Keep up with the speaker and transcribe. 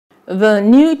The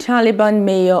new Taliban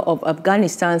mayor of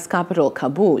Afghanistan's capital,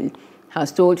 Kabul,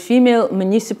 has told female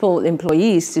municipal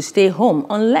employees to stay home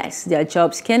unless their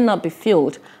jobs cannot be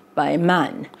filled by a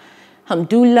man.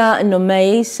 Hamdullah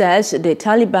Nomei says the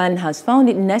Taliban has found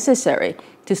it necessary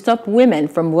to stop women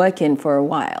from working for a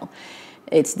while.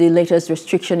 It's the latest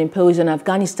restriction imposed on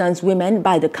Afghanistan's women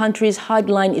by the country's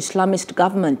hardline Islamist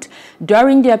government.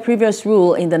 During their previous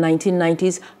rule in the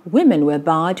 1990s, women were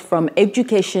barred from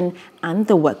education and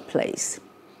the workplace.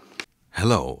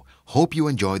 Hello, hope you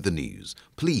enjoyed the news.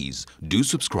 Please do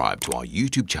subscribe to our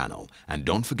YouTube channel and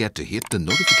don't forget to hit the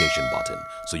notification button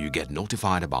so you get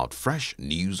notified about fresh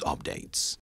news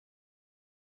updates.